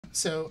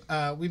So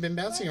we've been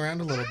bouncing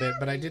around a little bit,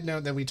 but I did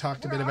note that we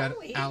talked a bit about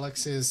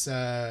Alex's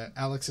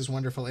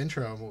wonderful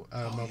intro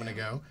a moment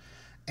ago.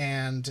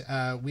 And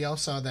we all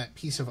saw that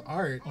piece of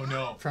art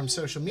from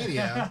social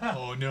media.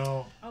 Oh,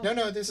 no.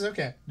 No, this is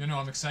okay. No,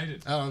 I'm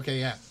excited. Oh, okay,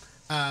 yeah.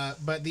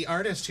 But the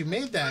artist who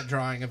made that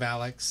drawing of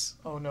Alex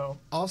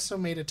also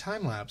made a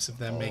time lapse of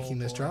them making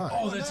this drawing.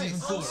 Oh, that's even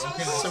cooler.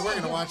 Okay, so we're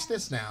going to watch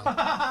this now.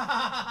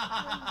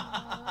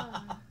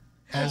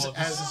 As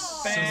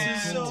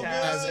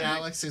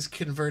Alex is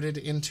converted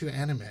into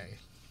anime.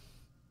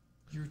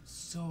 You're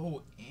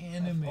so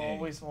anime. I've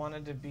always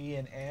wanted to be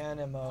an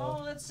animo.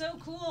 Oh, that's so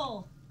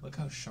cool. Look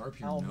how sharp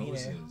your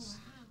nose is.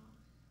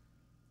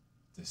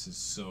 This is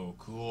so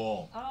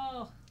cool.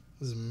 Oh.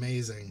 This is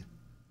amazing.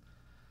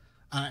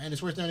 And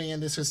it's worth noting,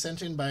 and this was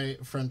sent in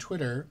from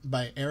Twitter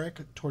by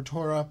Eric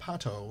Tortora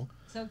Pato.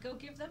 So go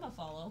give them a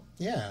follow.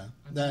 Yeah,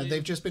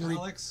 they've just been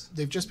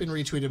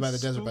retweeted by the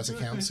Desert Bus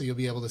account, so you'll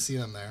be able to see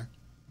them there.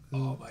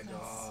 Oh my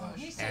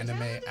gosh! So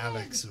anime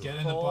Alex. Get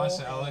in the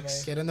bus,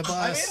 Alex. Get in the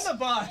bus. I'm in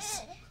the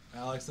bus.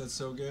 Alex, that's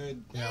so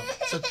good. Yeah.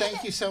 So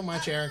thank you so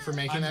much, Eric, for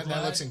making that.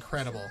 That looks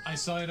incredible. I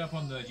saw it up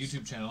on the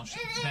YouTube channel.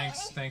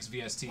 Thanks,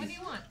 VST. What do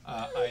you want?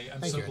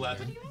 I'm so glad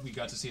that we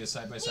got to see a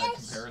side-by-side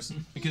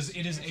comparison because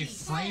it is a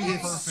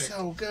frame-perfect,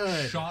 so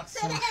good,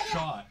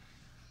 shot-for-shot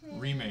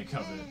remake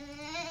of it.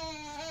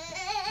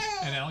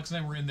 And Alex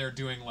and I were in there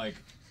doing like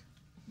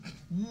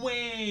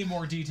way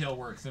more detail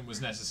work than was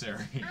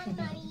necessary.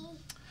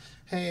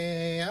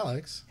 Hey,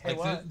 Alex. Hey,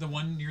 like the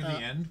one near the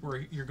end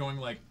where you're going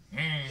like.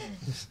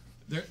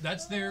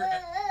 That's there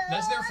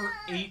for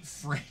 8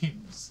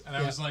 frames, and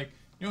I was like,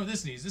 you know what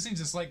this needs? This needs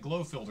a slight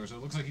glow filter, so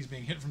it looks like he's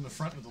being hit from the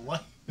front with a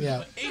light. Yeah.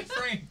 Like 8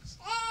 frames.